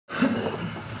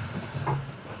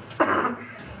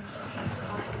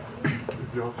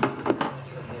you.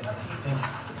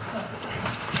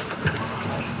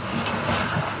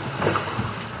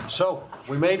 So,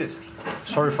 we made it.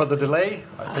 Sorry for the delay.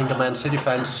 I think the Man City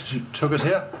fans took us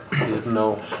here. We didn't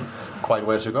know quite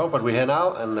where to go, but we're here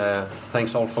now, and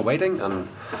thanks all for waiting and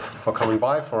for coming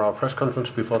by for our press conference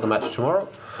before the match tomorrow.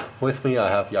 With me I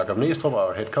have Jacob Neestrup,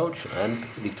 our head coach, and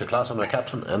Viktor Claesson, our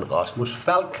captain, and Rasmus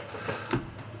Falk.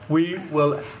 We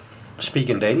will speak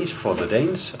in Danish for the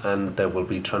Danes, and there will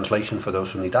be translation for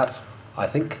those who need that. I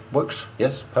think works.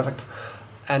 Yes, perfect.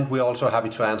 And we're also happy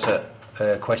to answer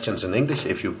questions in English.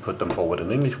 If you put them forward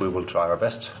in English, we will try our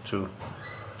best to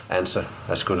answer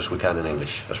as good as we can in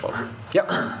English as well. Yeah.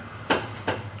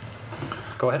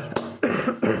 Go ahead.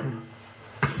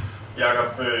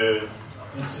 Jacob,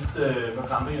 de sidste par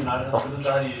kampe United har spillet,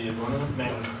 der har de vundet, men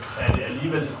er det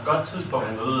alligevel et godt tidspunkt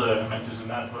at møde Manchester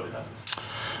United på det her?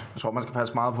 Jeg tror, man skal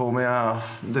passe meget på med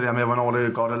det der med, hvornår det er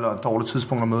et godt eller et dårligt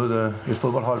tidspunkt at møde et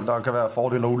fodboldhold. Der kan være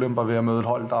fordele og ulemper ved at møde et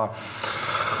hold,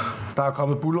 der er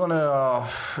kommet buldrende, og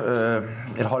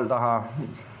et hold, der har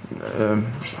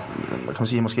kan man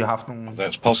sige, måske haft nogle...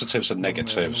 There's positives and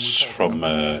negatives from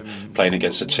playing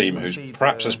against a team who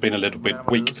perhaps has been a little bit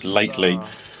weak lately,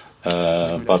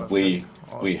 but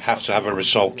we have to have a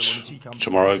result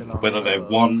tomorrow, whether they've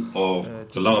won or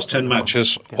the last 10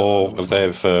 matches, or if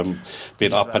they've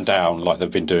been up and down like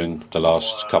they've been doing the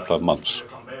last couple of months.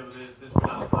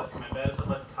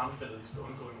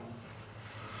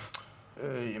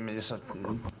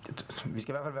 Vi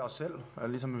skal i hvert fald være os selv,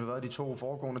 ligesom vi har været i de to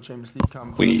foregående Champions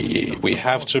League-kampe. We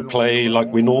have to play like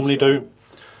we normally do.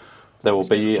 There will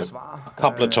be a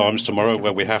couple of times tomorrow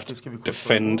where we have to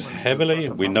defend heavily.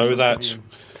 We know that.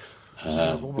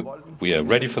 We are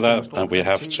ready for that, and we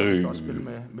have to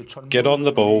get on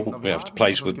the ball. We have to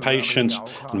play with patience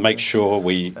and make sure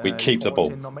we keep the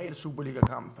ball.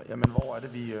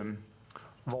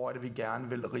 Hvor er det, vi gerne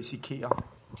vil risikere?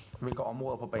 Hvilke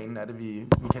områder på banen er det, vi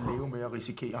kan leve med at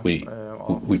risikere?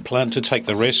 We plan to take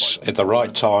the risks at the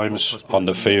right times on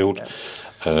the field.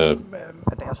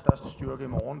 Deres største styrke i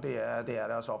morgen, det er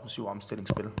deres offensive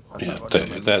omstillingsspil.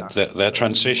 Their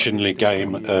transitional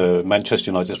game,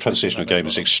 Manchester United's transitional game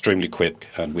is extremely quick,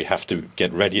 and we have to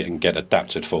get ready and get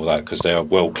adapted for that, because they are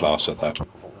world class at that.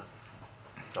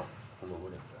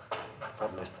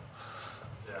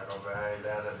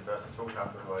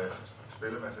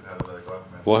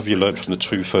 What have you learned from the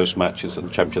two first matches in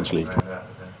the Champions League?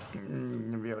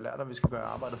 Vi har jo lært, at vi skal gøre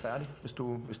arbejdet færdigt,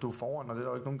 hvis du er foran, og det er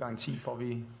der jo ikke nogen garanti for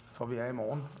vi er i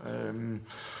morgen.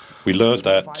 We learned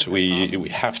that we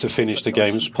have to finish the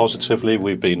games positively.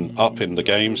 We've been up in the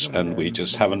games, and we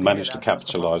just haven't managed to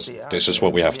capitalize. This is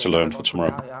what we have to learn for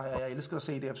tomorrow. Jeg elsker at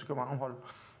se det FC Copenhagen hold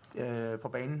på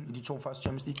banen i de to første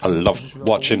Champions League. I love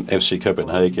watching FC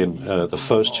Copenhagen, the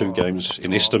first two games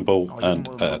in Istanbul and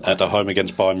at the home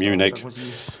against Bayern Munich.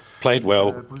 Played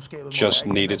well, just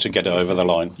needed to get it over the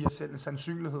line. Giver selv en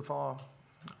sandsynlighed for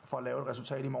at lave et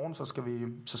resultat i morgen, så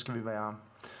skal vi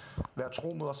være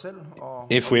tro mod os selv.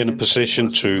 If we're in a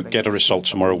position to get a result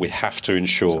tomorrow, we have to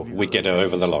ensure we get it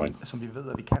over the line. Som vi ved,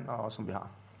 at vi kan, og som vi har.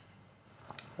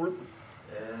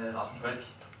 Rasmus Falk,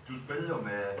 du spillede jo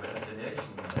med Christian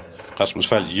Eriksen. Rasmus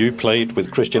Falk, you played with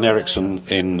Christian Eriksen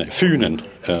in Funen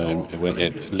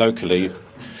locally.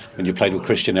 When you played with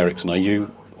Christian Eriksen, are you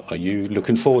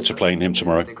looking forward to playing him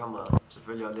tomorrow? Det kommer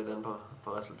selvfølgelig også lidt an på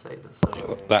resultatet.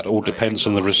 That all depends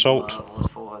on the result.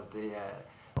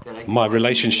 My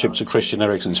relationship to Christian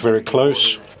Eriksen is very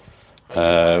close,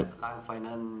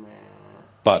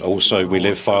 but also we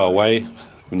live far away.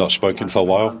 We've not spoken for a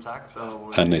while,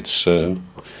 and it's.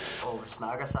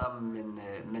 Snakker sammen,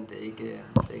 men det er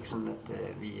ikke sådan at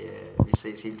vi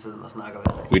ses hele tiden og snakker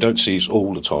hver dag. We don't see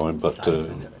all the time, but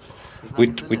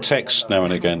we text now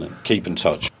and again and keep in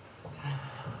touch.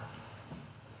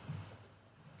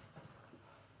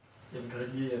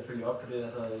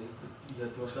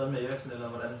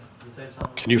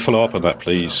 Can you follow up on that,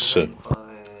 please?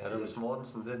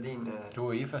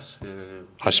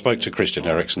 I spoke to Christian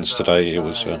Eriksen today. It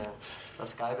was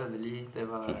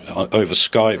over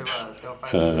Skype.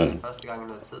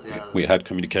 We had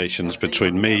communications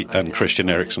between me and Christian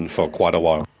Eriksen for quite a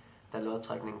while.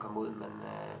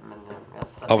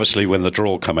 Obviously, when the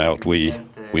draw came out, we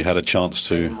had a chance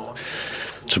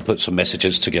to put some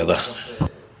messages together.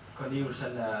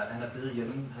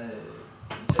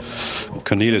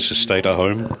 Cornelius has stayed at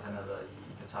home.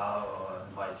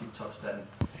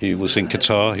 He was in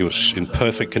Qatar. He was in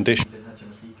perfect condition.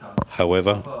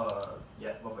 However,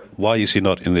 why is he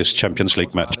not in this Champions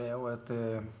League match?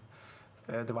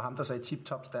 det var ham, der sagde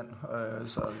tip-top stand,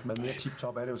 så men mere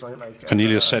tip-top er det jo så heller ikke.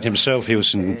 Cornelius said himself he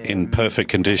was in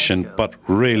perfect condition, but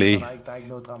really,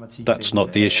 that's not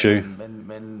the issue.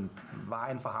 Men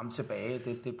vejen for ham tilbage,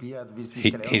 det bliver, at hvis vi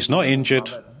skal lave... He's not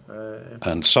injured,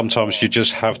 and sometimes you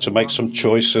just have to make some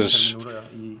choices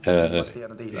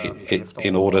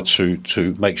in order to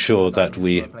make sure that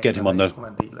we get him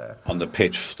on the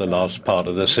pitch for the last part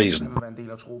of the season.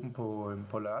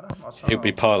 He'll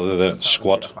be part of the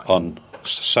squad on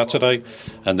Saturday,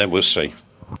 and then we'll see.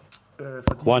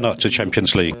 Why not to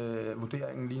Champions League?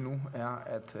 Vurderingen lige nu er,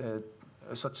 at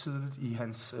så tidligt i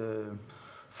hans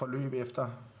forløb efter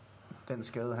den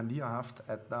skade, han lige har haft,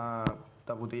 at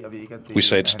der vurderer vi ikke, at det... We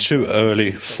say it's too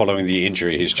early following the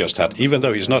injury he's just had. Even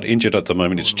though he's not injured at the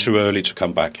moment, it's too early to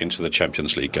come back into the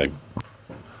Champions League game.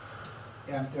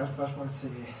 Ja, det er også et spørgsmål til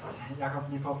Jacob,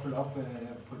 lige for at følge op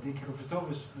på det. Kan du forstå,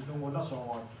 hvis nogen undrer sig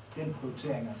over den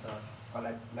prioritering, altså at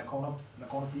lade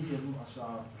corner blive hjemme, og så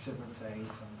eksempel tage en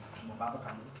som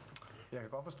Mbappé-kampen? Jeg kan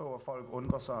godt forstå, at folk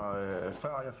undrer sig,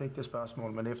 før jeg fik det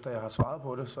spørgsmål, men efter jeg har svaret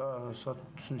på det, så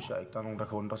synes jeg ikke, der er nogen, der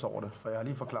kan undre sig over det. For jeg har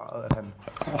lige forklaret, at han...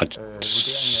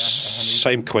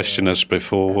 Same question as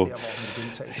before.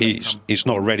 He's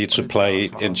not ready to play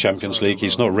in Champions League.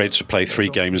 He's not ready to play 3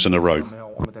 games in a row.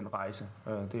 Med den rejse,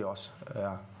 det også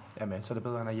er med. Så det er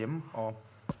bedre, han er hjemme. Og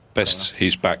best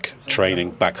he's back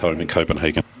training back home in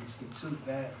Copenhagen.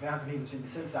 Hvad har Cornelius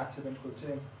egentlig selv sagt til den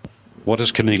prioritering? What has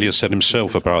Cornelius said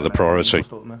himself about the priority?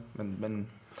 Men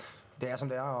det er som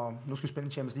det er, og nu skal vi spille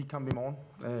en Champions League-kamp i morgen.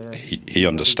 He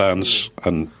understands,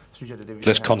 and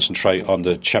let's concentrate on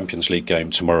the Champions League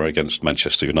game tomorrow against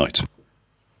Manchester United.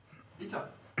 Viktor,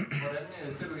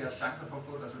 hvordan ser du jeres chancer for at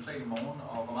få et resultat i morgen,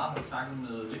 og hvor meget har du snakket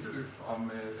med Lindeløf om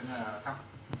den her kamp?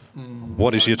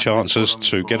 What is your chances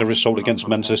to get a result against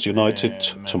Manchester United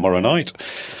tomorrow night?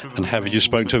 And have you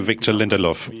spoken to Victor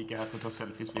Lindelof?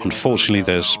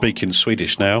 Unfortunately, they're speaking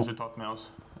Swedish now.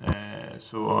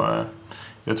 Så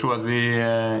jag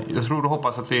tror och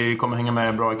hoppas att vi kommer hänga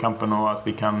med bra i kampen och att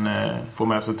vi kan få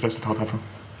med oss ett resultat härifrån.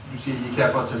 Du siger, I er klar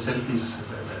for at tage selfies.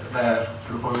 Hvad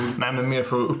kan du få? Nej, men mer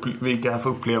för vi kan få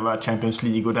uppleva Champions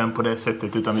League och den på det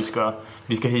sättet, utan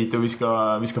vi ska hit och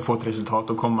vi ska få ett resultat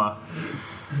och komma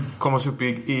oss upp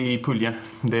i puljen.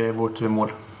 Det är vårt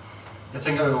mål. Jeg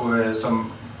tænker jo,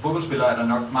 som fodboldspiller er der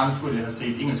nok meget naturligt at have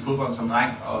set engelsk fodbold som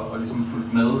dreng og ligesom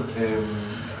fulgt med.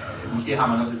 Måske har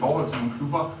man også et forhold til nogle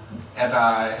klubber. Er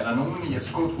der nogen i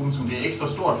FCK-truppen, som det er ekstra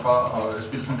stort for at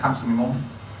spille sådan en kamp som i morgen?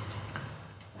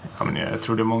 Ja, men jag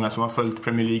tror det är många som har följt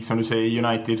Premier League, som du säger,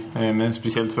 United. Men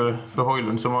speciellt för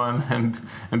Hojlund som har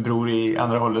en bror i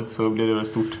andra hållet, så blir det väl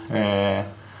stort.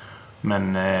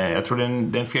 Men jag tror det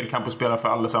är en fel kamp att spela för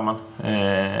alla samman.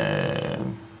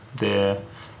 Det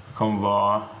kommer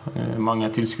vara många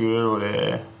tillskuere och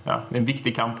det är en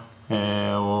viktig kamp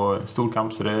och en stor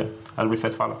kamp, så det blir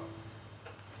fett för alla.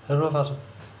 Er du noget, Farsen?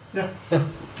 Ja.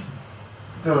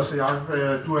 Det var så Jacob.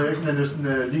 Du er ikke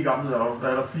næsten lige gammel, og der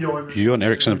er der 4 år. You and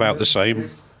Eriksen about the same.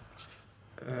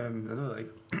 det ved jeg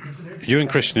ikke. You and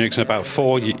Christian Eriksen about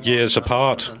 4 years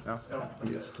apart. Har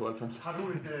du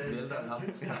et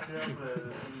kendskab til ham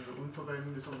uden for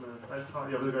banen, ligesom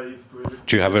jeg ved ikke, du er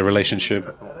lidt... Do you have a relationship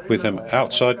with him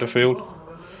outside the field?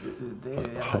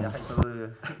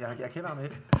 Jeg kender ham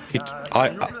ikke.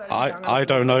 I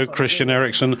don't know Christian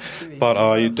Eriksen, but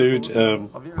I do.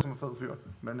 Og virker som en fed fyr,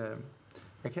 men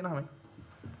jeg kender ham ikke.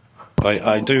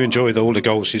 I do enjoy all the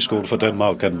goals he scored for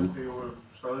Denmark, and Det er jo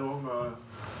stadig ung og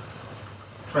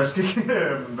frisk, ikke?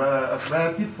 Hvad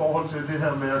er dit forhold til det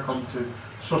her med at komme til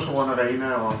så stor en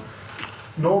arena, og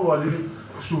når du er lidt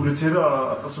sulet til dig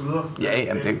og så videre? Ja,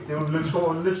 jamen det er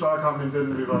jo en lidt større kamp, end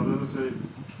den vi var vidne til.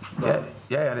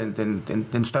 Ja,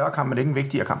 den større kamp, men det er ikke en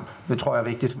vigtigere kamp. Det tror jeg er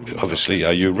vigtigt. obviously,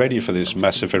 are you ready for this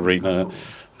massive arena,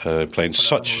 playing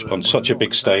on such a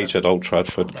big stage at Old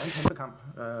Trafford?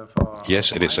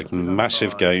 Yes, it is a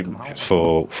massive game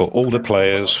for all the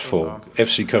players, for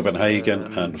FC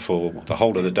Copenhagen, and for the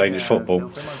whole of the Danish football.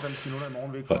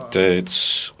 But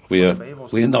we're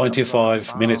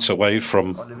 95 minutes away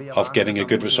of getting a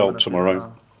good result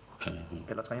tomorrow,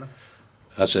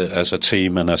 as a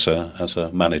team and as a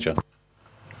manager.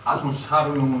 Rasmus, har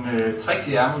du nogle tricks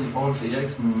i ærmet i forhold til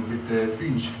Eriksen? Lidt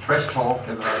fynsk trash talk,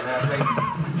 eller hvad er planen?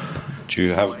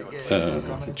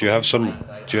 Do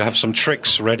you have some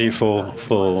tricks ready for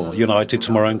United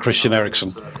tomorrow and Christian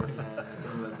Eriksen?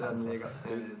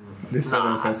 Det är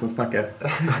Sørensen som snackar.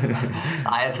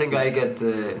 Nej, jeg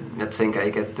tænker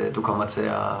ikke, at du kommer til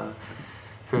at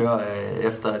høre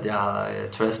efter, at jeg har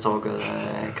trash-talket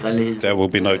Grille helt. There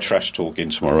will be no trash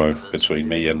talking tomorrow between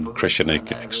me and Christian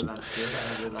Eriksen.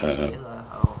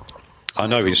 I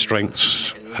know his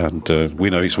strengths, and we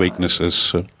know his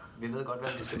weaknesses.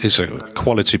 He's a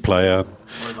quality player,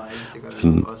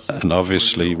 and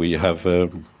obviously we have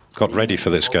got ready for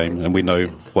this game, and we know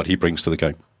what he brings to the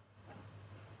game.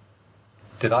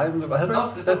 Did I? Hvad havde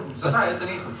du? Så tager jeg til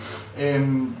næste.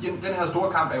 Den her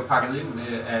store kamp er jo pakket ind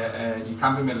i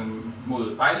kampe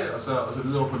mod Vejle og så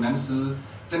videre på den anden side.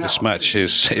 This match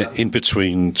is in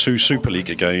between two Super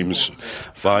League games,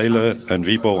 Vejle and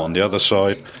Viborg on the other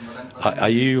side.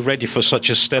 Are you ready for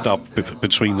such a step up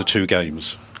between the two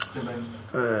games?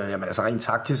 Jamen altså rent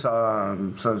taktisk,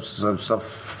 så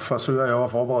forsøger jeg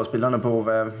at forberede spillerne på,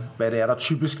 hvad det er, der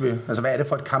typisk ved. Altså hvad er det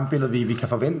for et kampbillede, vi kan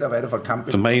forvente, og hvad er det for et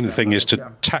kampbillede? The main thing is to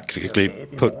tactically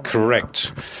put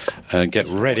correct and get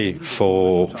ready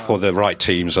for the right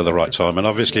teams at the right time. And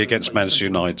obviously against Man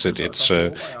United,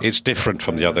 it's different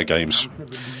from the other games.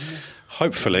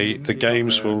 Hopefully the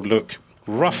games will look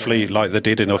roughly like they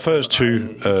did in our first two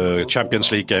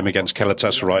Champions League game against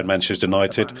Galatasaray and Manchester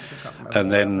United,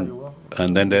 and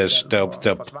then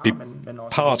there'll be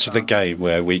parts of the game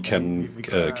where we can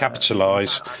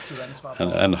capitalise,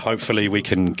 and hopefully we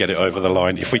can get it over the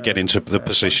line if we get into the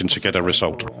position to get a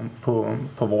result.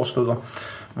 På vores fødder,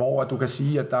 hvor du kan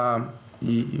sige, at der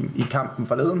i kampen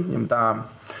forleden, jamen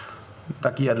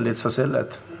der giver det lidt sig selv,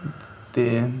 at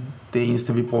det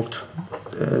eneste vi brugte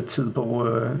tid på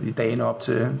i dagene op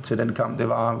til den kamp, det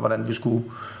var hvordan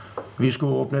vi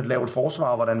skulle åbne et lavt forsvar,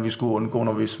 og hvordan vi skulle undgå,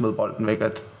 når vi smed bolden væk,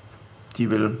 at de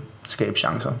ville skabe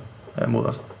chancer mod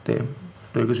os. Det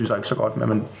lykkedes jo så ikke så godt med,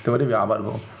 men det var det vi arbejdede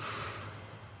på.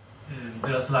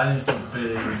 Det er også dejligt,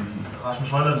 Rasmus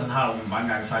Hojlund har jo mange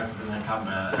gange sagt, at den her kamp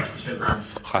er speciel for ham.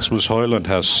 Rasmus Hojlund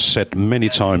has said many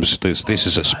times this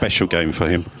is a special game for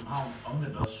him.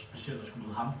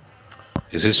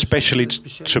 Is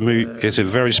it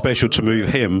very special to move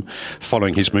him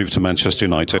following his move to Manchester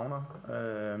United?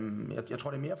 Jeg tror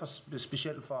det er mere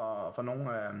specielt for nogle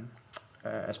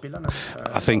af spillerne.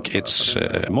 I think it's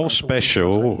more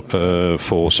special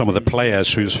for some of the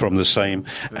players who's from the same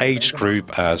age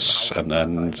group as and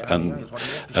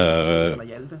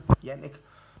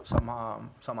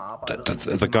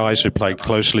the guys who played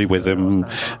closely with him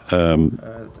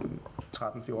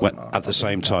at the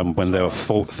same time when they were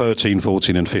 13,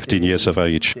 14 and 15 years of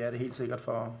age.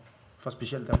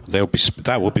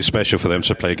 That will be special for them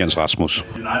to play against Rasmus.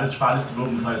 Uniteds farligste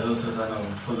våben faktisk også, at han har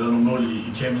fået lavet nogle mål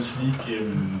i Champions League.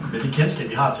 Med det kendskab,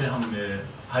 vi har til ham,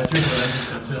 har I styr på, hvordan vi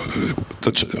skal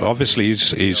håndtere? Obviously,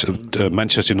 he's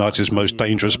Manchester United's most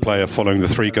dangerous player following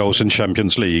the 3 goals in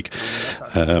Champions League.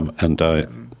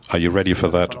 Are you ready for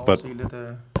that? But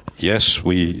yes,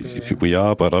 we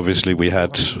are. But obviously, we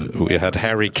had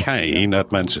Harry Kane at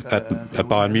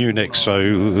Bayern Munich. So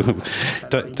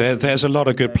there's a lot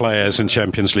of good players in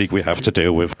Champions League we have to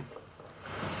deal with.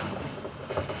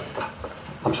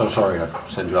 I'm so sorry I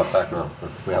sent you up back now.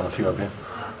 We have a few up here.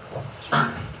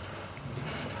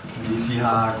 Hvis I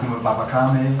har kommet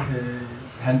Babacar med,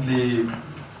 han blev...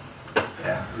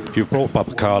 You brought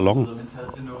Babacar along.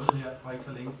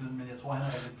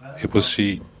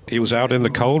 He was out in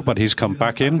the cold, but he's come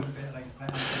back in.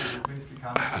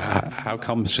 How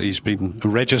comes he's been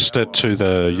registered to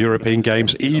the European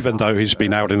Games, even though he's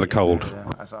been out in the cold?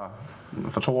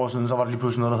 For 2 år siden, så var det lige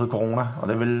pludselig noget, der hed corona, og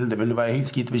det ville være helt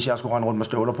skidt, hvis jeg skulle rende rundt med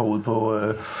støvler på ude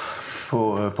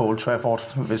på Old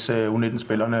Trafford, hvis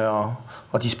U19-spillerne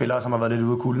og de spillere, som har været lidt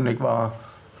ude af kulden, ikke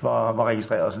var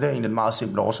registreret. Så det er egentlig en meget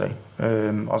simpel årsag.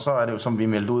 Og så er det jo, som vi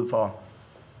meldte ud for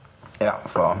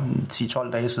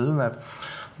 10-12 dage siden, at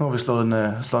nu har vi slået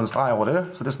en streg over det,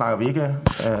 så det snakker vi ikke.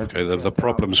 Okay, the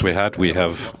problems we have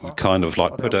kind of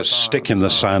like put a stick in the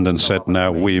sand and said,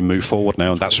 now we move forward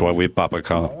now, and that's why we're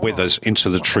Babacar with us into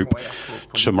the troop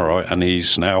tomorrow, and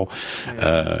he's now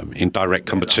in direct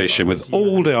competition with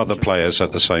all the other players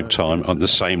at the same time, on the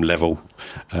same level,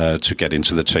 to get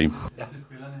into the team.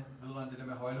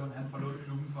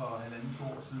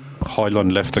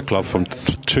 Hojlund left the club from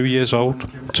 2 years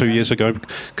ago,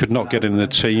 could not get in the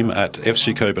team at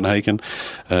FC Copenhagen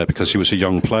because he was a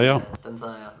young player.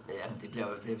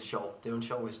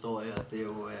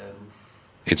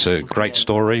 It's a great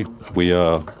story. We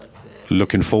are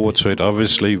looking forward to it.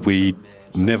 Obviously, we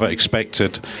never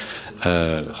expected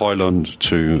Hojlund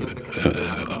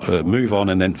to move on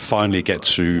and then finally get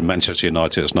to Manchester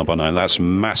United as number 9. That's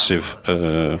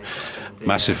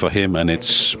massive for him, and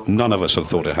none of us have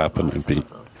thought it happened. It'd be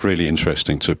really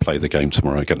interesting to play the game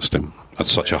tomorrow against him at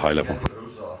such a high level.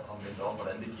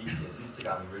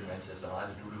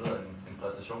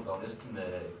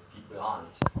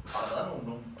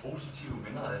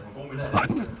 I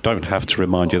don't have to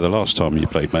remind you the last time you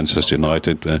played Manchester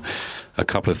United, a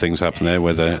couple of things happened there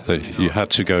where you had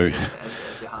to go.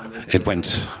 It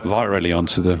went virally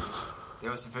onto the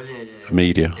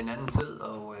media.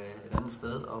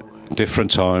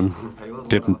 Different time,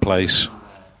 different place.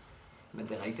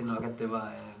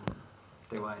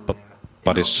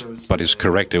 But it's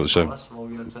correct. It was a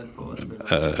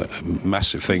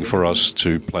massive thing for us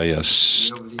to play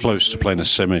close to playing a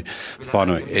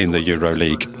semi-final in the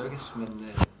EuroLeague.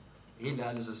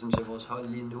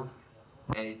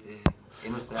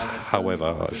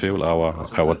 However, I feel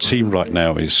our team right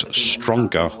now is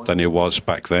stronger than it was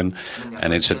back then,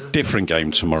 and it's a different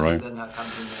game tomorrow.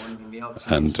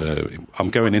 And I'm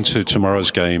going into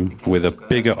tomorrow's game with a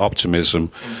bigger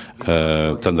optimism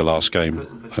than the last game.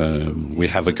 We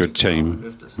have a good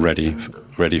team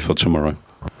ready for tomorrow.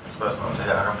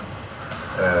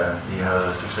 I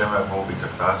havde succes med at bruge Viktor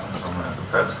Claesson, som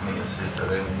falsk den sidste af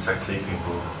den taktik, vi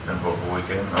kunne finde på at bruge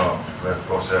igen, og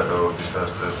hvor ser du de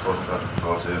største trusler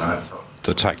for til United?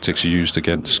 The tactics you used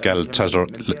against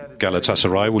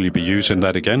Galatasaray, will you be using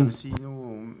that again?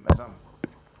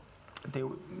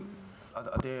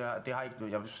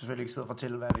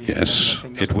 Yes,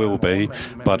 it will be,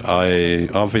 but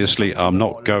I'm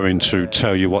not going to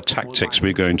tell you what tactics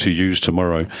we're going to use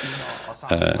tomorrow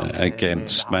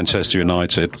against Manchester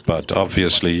United, but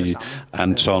obviously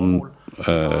Anton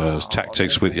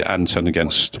tactics with Anton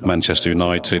against Manchester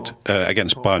United,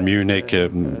 against Bayern Munich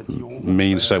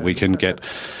means that we can get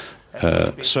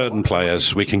certain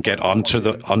players, we can get onto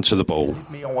the ball.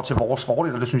 Over til vores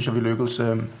fordel, og det synes jeg det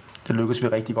lykkedes vi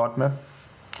rigtig godt med.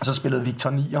 Så spillede Viktor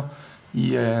nier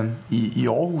i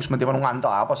Aarhus, men det var nogle andre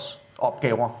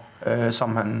arbejdsopgaver,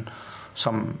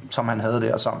 som han havde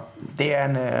der. Så det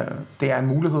er en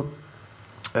mulighed.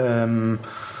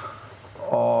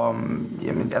 Og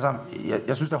jamen, altså,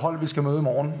 jeg synes det hold vi skal møde i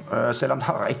morgen, selvom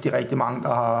der er rigtig rigtig mange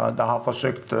der har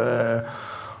forsøgt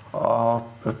og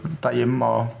derhjemme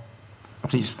og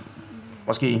præcis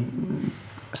måske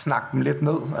snakke dem lidt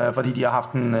ned, fordi de har haft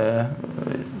i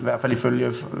hvert fald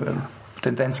ifølge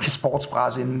den danske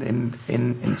sportspresse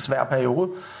en svær periode,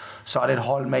 så er det et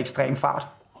hold med ekstrem fart.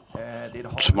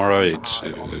 Tomorrow,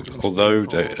 although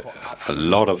a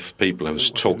lot of people have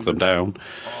talked them down,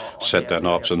 set them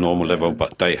up to normal level,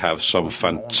 but they have some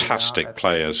fantastic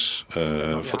players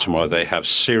for tomorrow. They have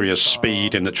serious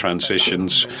speed in the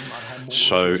transitions,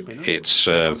 so it's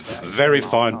a very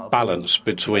fine balance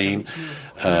between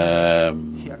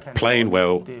playing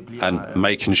well and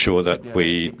making sure that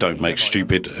we don't make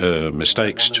stupid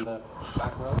mistakes.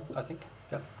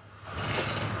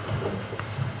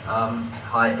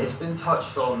 Hi, it's been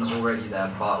touched on already there,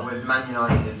 but with Man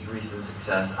United's recent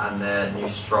success and their new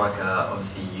striker,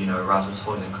 obviously, Rasmus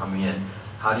Hojlund coming in,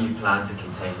 how do you plan to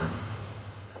contain them?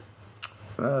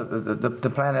 The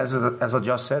plan, as I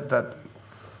just said, that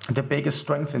the biggest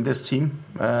strength in this team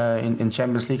in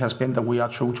Champions League has been that we are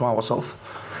true to ourselves,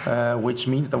 which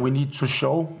means that we need to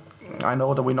show. I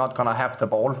know that we're not going to have the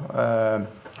ball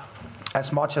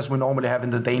as much as we normally have in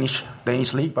the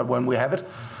Danish league, but when we have it,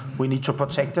 we need to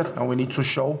protect it and we need to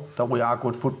show that we are a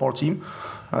good football team.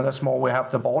 That's more we have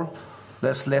the ball,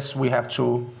 there's less we have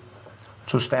to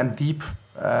stand deep.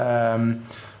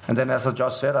 And then, as I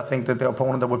just said, I think that the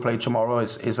opponent that we play tomorrow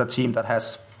is a team that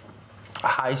has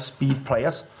high speed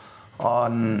players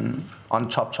on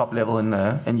top level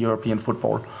in European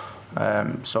football.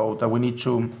 So that we need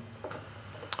to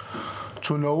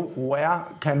know where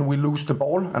can we lose the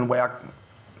ball and where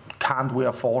can't we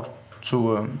afford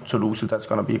to lose it. That's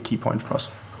going to be a key point for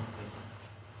us.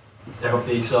 Jacob,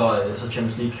 det er ikke så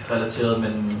Champions League relateret,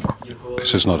 men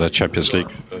this is not a Champions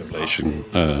League relation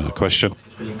question.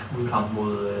 Spille en udkamp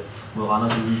mod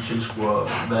Randers i nye tilskuere.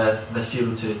 Hvad siger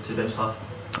du til den straf?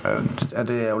 Det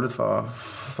er ærgerligt for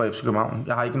FC Copenhagen.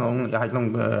 Jeg har ikke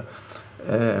nogen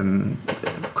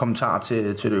kommentar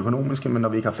til det økonomiske, men når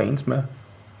vi ikke har fans med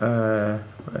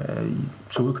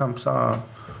til udkamp,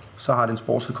 så har det en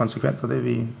sportslig konsekvens, og det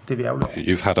er vi ærgerligt.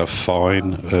 You've had a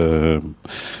fine,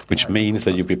 which means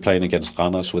that you'll be playing against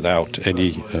Randers without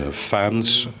any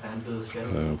fans.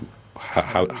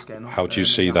 How do you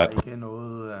see that?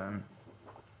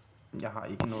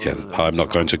 Yeah, I'm not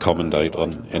going to commentate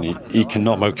on any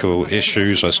economical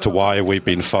issues as to why we've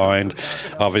been fined.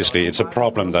 Obviously, it's a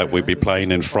problem that we'll be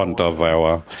playing in front of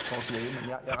our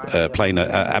playing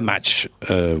a match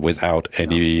without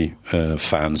any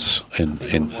fans in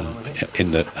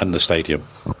the stadium.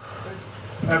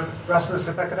 Rasmus,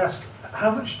 if I could ask,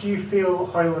 how much do you feel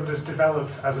Hojlund has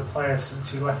developed as a player since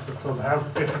he left the club? How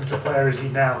different a player is he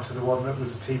now to the one that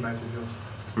was a teammate of yours?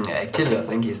 Yeah, actually, I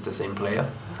think he's the same player.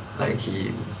 Like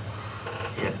he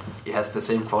he has the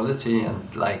same quality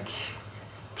and like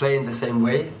play in the same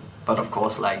way, but of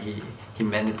course like he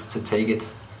managed to take it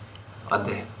on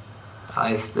the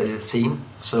highest scene,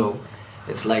 so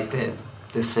it's like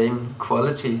the same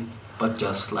quality, but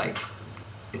just like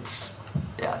it's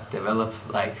developed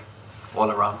like all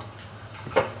around.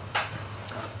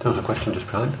 There was a question just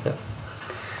behind. Yeah.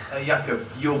 Jacob,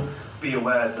 you'll be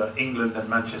aware that England and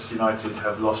Manchester United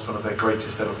have lost one of their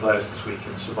greatest ever players this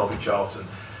weekend, Sir Bobby Charlton.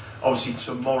 Obviously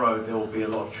tomorrow there will be a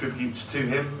lot of tributes to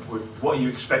him. What are you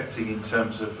expecting in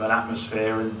terms of an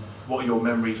atmosphere, and what are your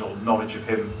memories or knowledge of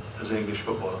him as an English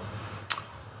footballer?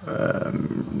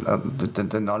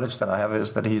 The knowledge that I have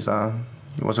is that he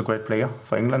was a great player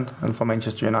for England and for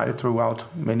Manchester United throughout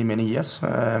many years.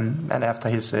 And after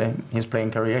his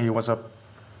playing career,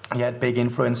 he had big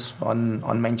influence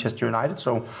on Manchester United.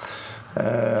 So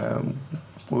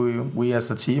we as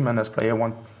a team and as player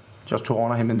want just to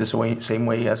honor him in the same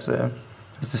way as the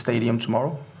stadium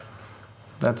tomorrow.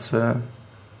 That's it,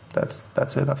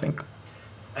 I think.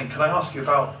 And can I ask you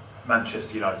about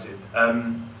Manchester United?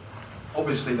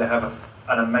 Obviously they have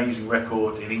an amazing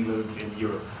record in England, in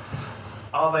Europe.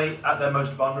 Are they at their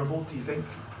most vulnerable, do you think,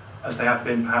 as they have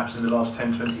been perhaps in the last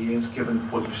 10-20 years, given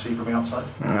what you see from the outside?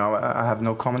 No, I have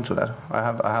no comment to that. I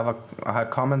have a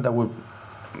comment that we're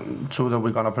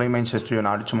going to play Manchester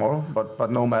United tomorrow,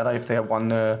 but no matter if they have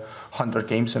won 100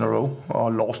 games in a row or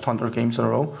lost 100 games in a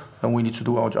row, then we need to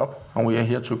do our job, and we are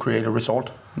here to create a result.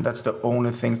 And that's the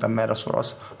only thing that matters for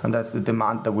us, and that's the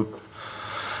demand that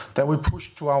we push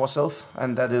to ourselves,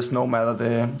 and that is no matter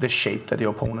the shape that the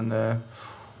opponent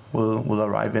will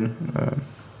arrive in.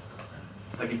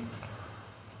 Thank you.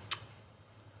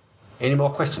 Any more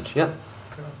questions? Yeah?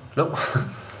 No?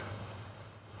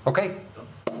 Okay.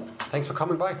 Thanks for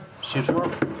coming by. See you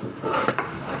tomorrow.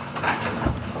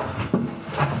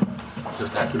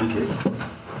 Just naturally.